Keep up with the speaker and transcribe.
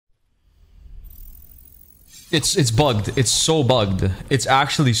It's bugged. It's so bugged. It's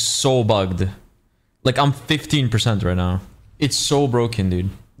actually so bugged. Like, I'm 15% right now. It's so broken, dude.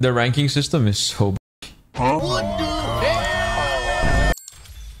 The ranking system is so We're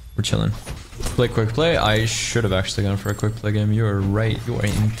chilling. Play quick play. I should have actually gone for a quick play game. You are right. You are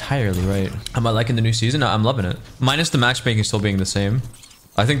entirely right. Am I liking the new season? I'm loving it. Minus the matchmaking still being the same.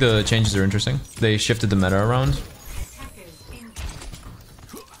 I think the changes are interesting. They shifted the meta around.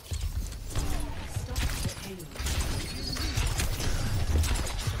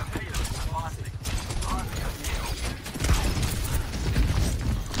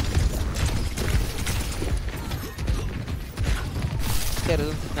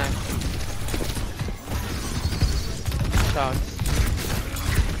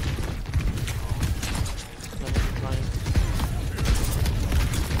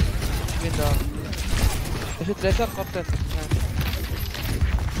 Laser kopter.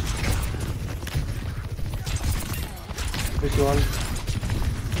 Which one?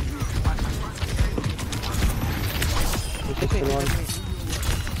 Which one?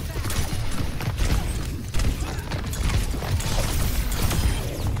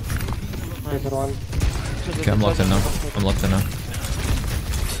 Laser one. Okay, I'm locked in now. I'm locked in now.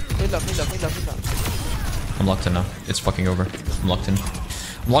 I'm locked in now. It's fucking over. I'm locked in.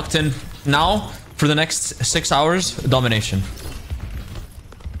 I'm locked in now. For the next 6 hours, domination.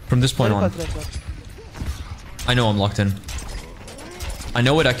 From this point on. I know I'm locked in. I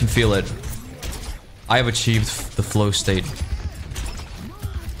know it, I can feel it. I have achieved the flow state.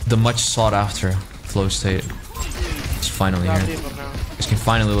 The much sought after flow state. It's finally here. Just can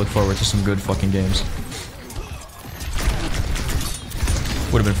finally look forward to some good fucking games.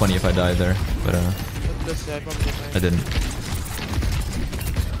 Would have been funny if I died there, but I didn't.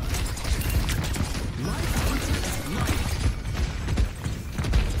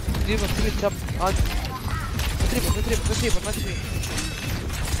 Yeah,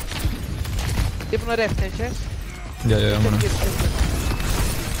 I'm gonna.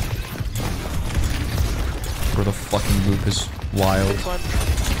 Bro, the fucking loop is wild.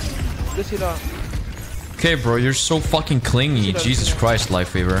 Okay, bro, you're so fucking clingy. Jesus Christ,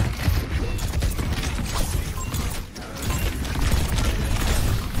 Lifeweaver.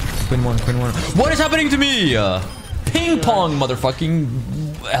 Queen one. What is happening to me? Ping pong, motherfucking.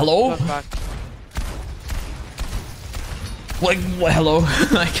 Hello? Like, what? Hello?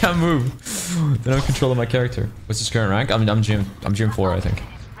 I can't move. I don't have control of my character. What's his current rank? I'm GM 4, I think.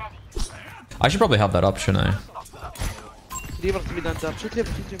 I should probably have that up, shouldn't I?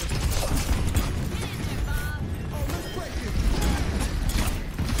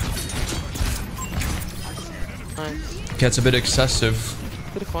 Okay, it's a bit excessive.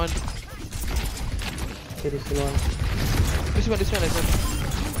 This one.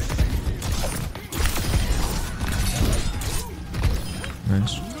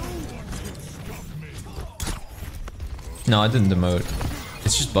 Nice. No, I didn't demote.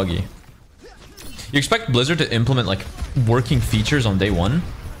 It's just buggy. You expect Blizzard to implement like working features on day one?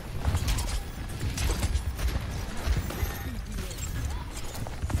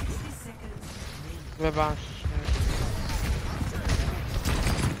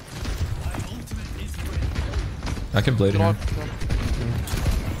 I can blade here.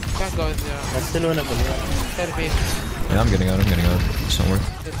 Can't go in there. That's still winnable, yeah. Yeah, I'm getting out. It's not worth.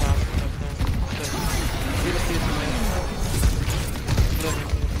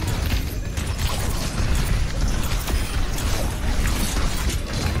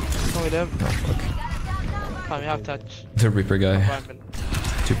 Oh, fuck. We have touch. The Reaper guy.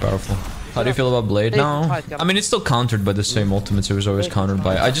 Too powerful. How do you feel about Blade now? I mean, it's still countered by the same ultimates it was always countered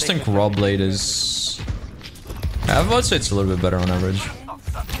by. I just think raw Blade is... I would say it's a little bit better on average.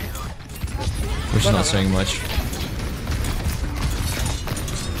 Which is not saying much.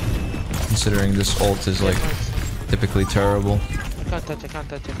 Considering this ult is like typically terrible. I can't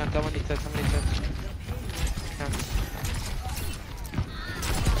touch. How many touch? Can't.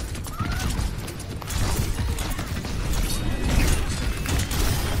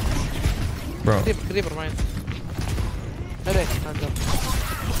 Bro. Creeper, mine. Alright, hands up.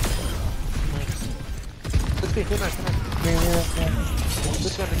 Nice. Let's be, come on.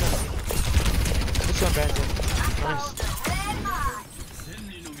 This one behind you. Nice.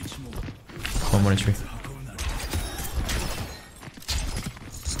 1 HP.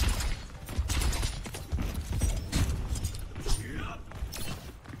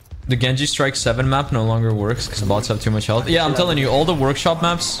 The Genji Strike 7 map no longer works because bots have too much health. Yeah, I'm telling you, all the workshop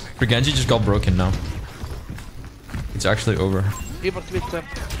maps for Genji just got broken now. It's actually over. Reaper. Reaper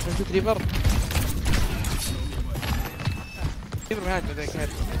behind me, they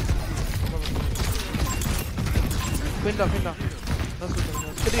can't. Window. That's good.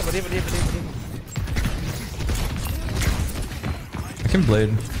 Leave. I can blade.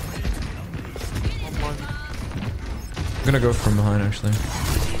 One more. I'm gonna go from behind actually.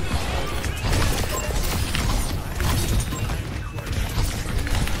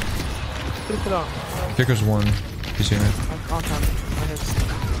 Put on. Kicker's one. You see me? On time. My hits.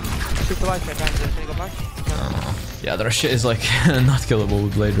 Shoot the light, can you go back? Yeah, that shit is like not killable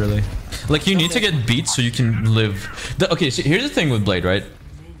with blade really. Like you need to get beat so you can live. Okay, so here's the thing with blade, right?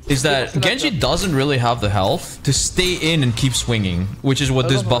 Is that Genji doesn't really have the health to stay in and keep swinging, which is what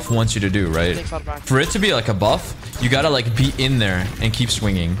this buff wants you to do, right? For it to be like a buff, you gotta like be in there and keep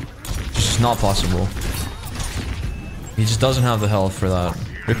swinging. It's just not possible. He just doesn't have the health for that.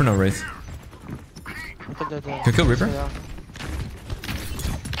 Reaper, no Wraith. Can kill Reaper?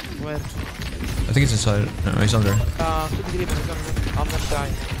 Where? I think it's inside. No, he's under. I'm not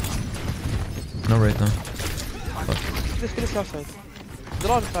dying. No Wraith, no. This kill is outside. The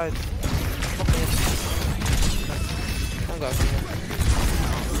wrong side. Okay. I got it.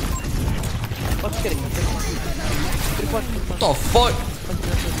 What's killing me? What the fuck?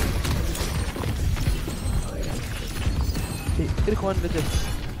 Click one legit.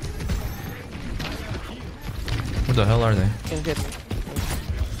 What the hell are they? Can get me.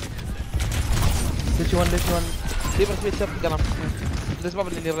 Let you one. Leave switch up, gun up. There's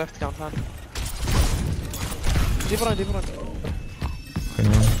bubble in your left count, man. Leave run.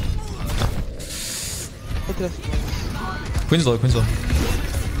 Queen's low.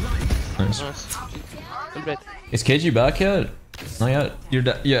 Nice. Is KG back yet? Not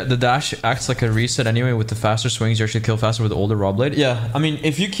yet. Yeah, the dash acts like a reset anyway. With the faster swings, you actually kill faster with the older raw blade. Yeah, I mean,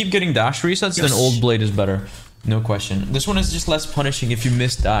 if you keep getting dash resets, then old blade is better. No question. This one is just less punishing if you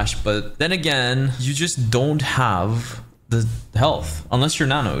miss dash, but then again, you just don't have the health unless you're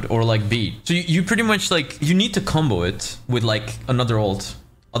nanoed or like beat. So you pretty much like, you need to combo it with like another ult.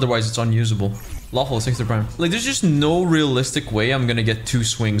 Otherwise it's unusable. Lawful 60 prime. Like there's just no realistic way I'm gonna get 2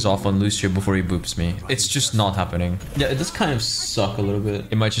 swings off on Lucio before he boops me. It's just not happening. Yeah, it does kind of suck a little bit.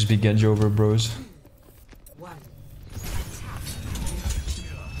 It might just be Genji over bros.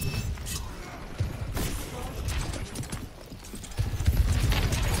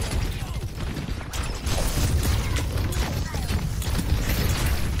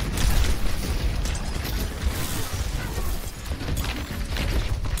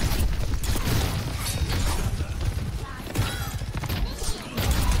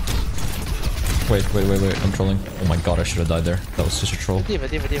 Wait, I'm trolling. Oh my god, I should have died there. That was such a troll. Diva.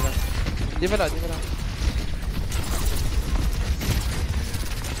 Diva da.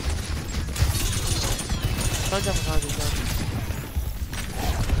 Don't jump behind you,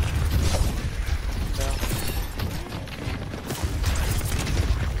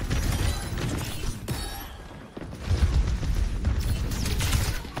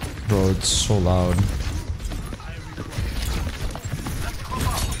 Bro, it's so loud.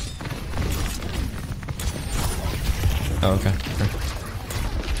 Oh, okay.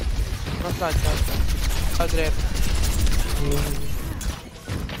 Not side. Side red.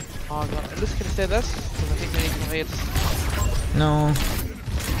 Oh god, I'm just gonna say this, because I think they need more hits. No.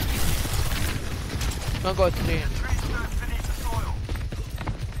 Don't go 3.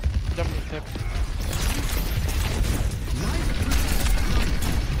 Jumping tip.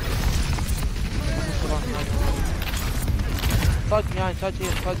 Side behind, side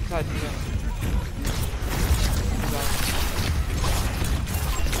here, side here.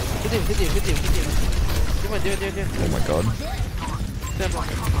 Hit him. Do it. Oh my god.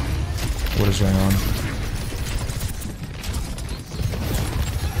 What is going on?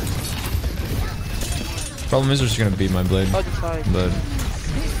 Problem is they're just gonna beat my blade. But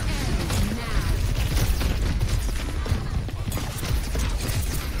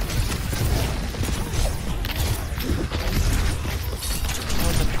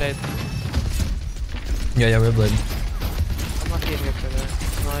yeah, we have blade. I'm not getting up there.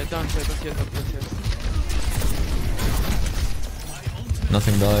 No, don't kill.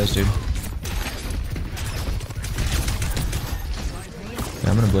 Nothing dies, dude. Yeah,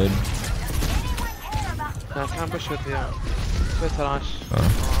 I'm gonna blade. No, I can't push with you. With Rush. Oh.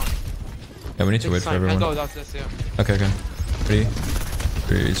 Yeah, we need to wait for everyone. Go after this, yeah. Okay. 3,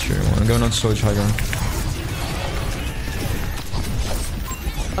 2, 1. I'm going on storage high ground.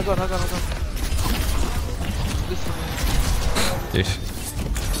 I got. Dude.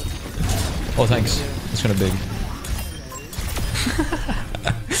 Oh, thanks. It's kinda big.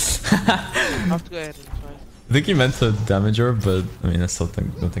 I have to go ahead and try. I think he meant to damage her, but I mean, I still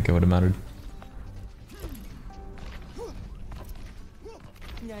don't think it would have mattered.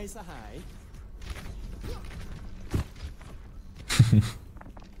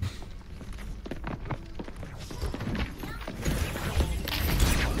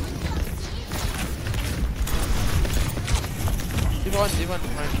 D1.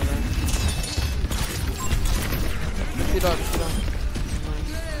 Nice.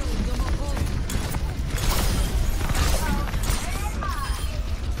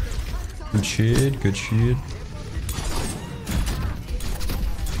 Good shit.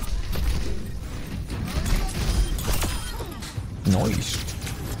 Nice.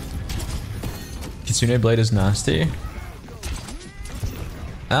 Kitsune Blade is nasty.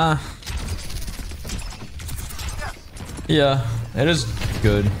 Yeah, it is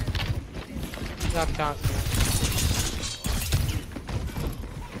good. Yeah, can't.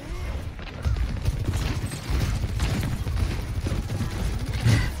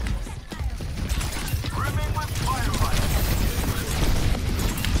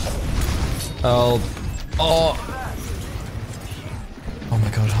 Oh my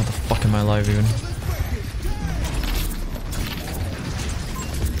god, how the fuck am I alive even?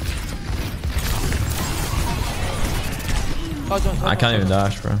 I can't even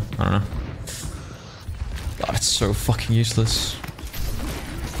dash, bro. I don't know. God, it's so fucking useless.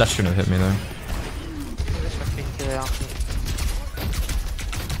 That shouldn't have hit me though.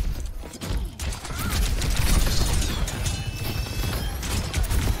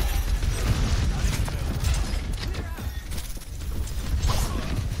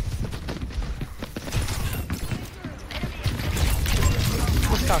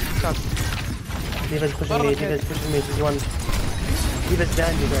 Stop. D.Va's pushing me, he's one. D.Va's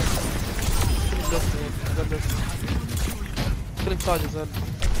behind you guys. Killing charge as well.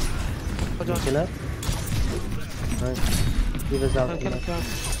 Killer. Nice. D.Va's out.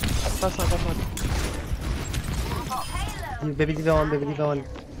 That's not. Baby D.Va on.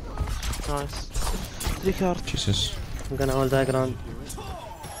 Nice. 3 card. Jesus. I'm gonna hold that ground.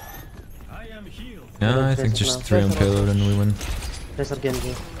 Yeah, I think just 3 on payload and we win. Pressure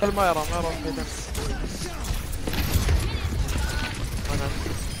Genji. ما يرى كده.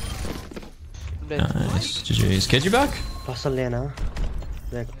 Nice. GG. Is Genji back? وصل لي انا.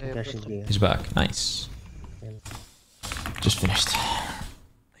 He's back. Nice. Just finished.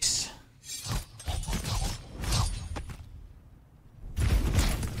 Nice.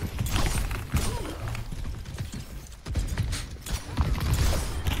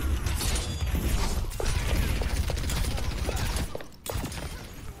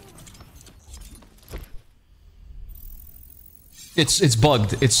 It's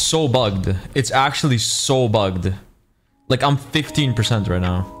bugged. It's so bugged. It's actually so bugged. Like I'm 15% right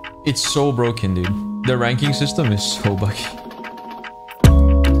now. It's so broken, dude. The ranking system is so buggy.